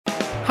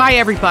Hi,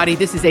 everybody.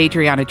 This is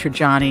Adriana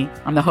Trajani.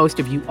 I'm the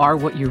host of You Are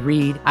What You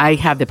Read. I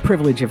have the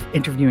privilege of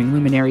interviewing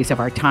luminaries of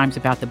our times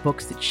about the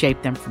books that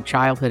shaped them from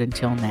childhood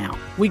until now.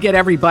 We get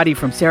everybody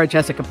from Sarah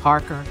Jessica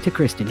Parker to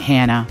Kristen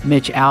Hanna,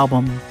 Mitch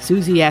Albom,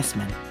 Susie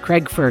Essman,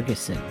 Craig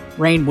Ferguson,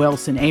 Rainn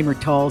Wilson, Amor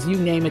Tolls, you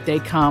name it, they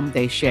come,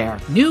 they share.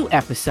 New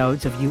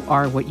episodes of You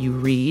Are What You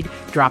Read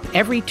drop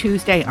every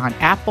Tuesday on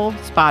Apple,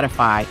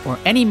 Spotify, or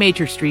any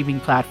major streaming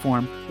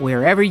platform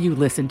wherever you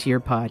listen to your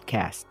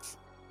podcasts.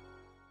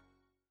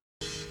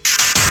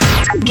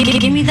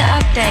 Give me the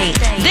update.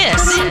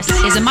 This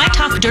is a My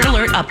Talk Dirt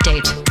Alert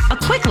update. A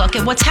quick look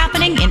at what's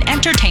happening in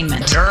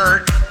entertainment.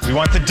 Dirt. We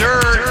want the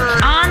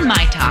dirt. On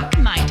My Talk.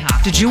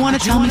 Did you want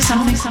to tell me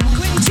something?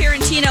 Quentin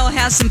Tarantino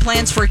has some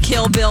plans for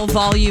Kill Bill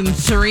Volume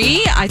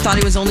 3. I thought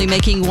he was only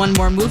making one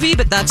more movie,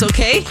 but that's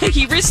okay.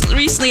 He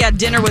recently had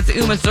dinner with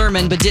Uma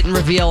Thurman, but didn't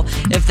reveal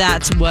if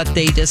that's what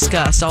they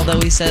discussed, although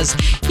he says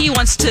he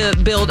wants to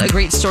build a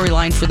great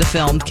storyline for the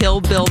film. Kill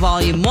Bill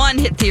Volume 1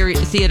 hit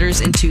theaters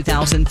in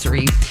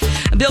 2003.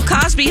 Bill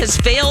Cosby has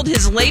failed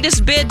his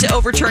latest bid to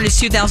overturn his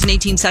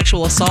 2018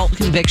 sexual assault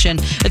conviction.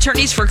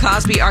 Attorneys for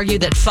Cosby argue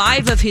that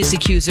 5 of his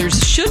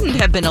accusers shouldn't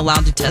have been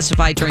allowed to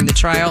testify during the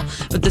trial,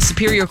 but the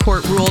Superior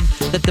Court ruled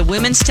that the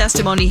women's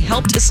testimony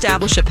helped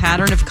establish a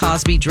pattern of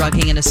Cosby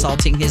drugging and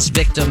assaulting his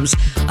victims.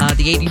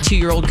 The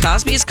 82-year-old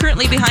Cosby is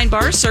currently behind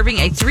bars, serving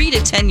a 3 to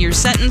 10-year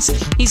sentence.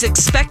 He's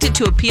expected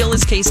to appeal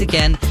his case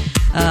again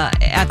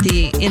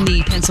in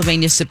the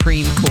Pennsylvania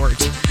Supreme Court.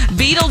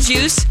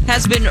 Beetlejuice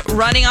has been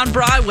running on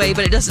Broadway,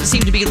 but it doesn't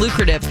seem to be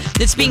lucrative.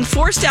 It's being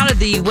forced out of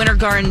the Winter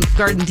Garden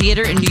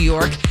Theater in New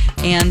York,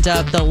 and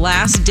the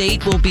last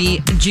date will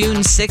be June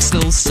 6th.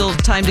 There's still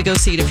time to go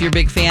see it if you're a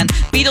big fan.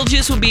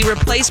 Beetlejuice will be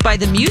replaced by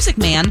The Music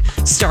Man,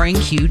 starring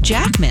Hugh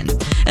Jackman.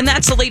 And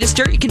that's the latest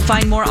dirt. You can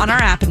find more on our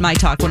app at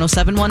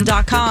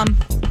mytalk1071.com.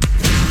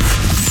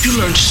 You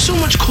learned so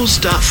much cool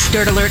stuff.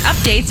 Dirt Alert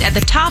updates at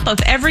the top of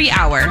every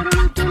hour.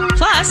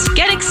 Plus,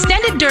 get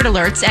extended Dirt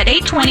Alerts at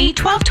 8:20,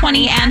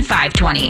 12:20, and 5:20.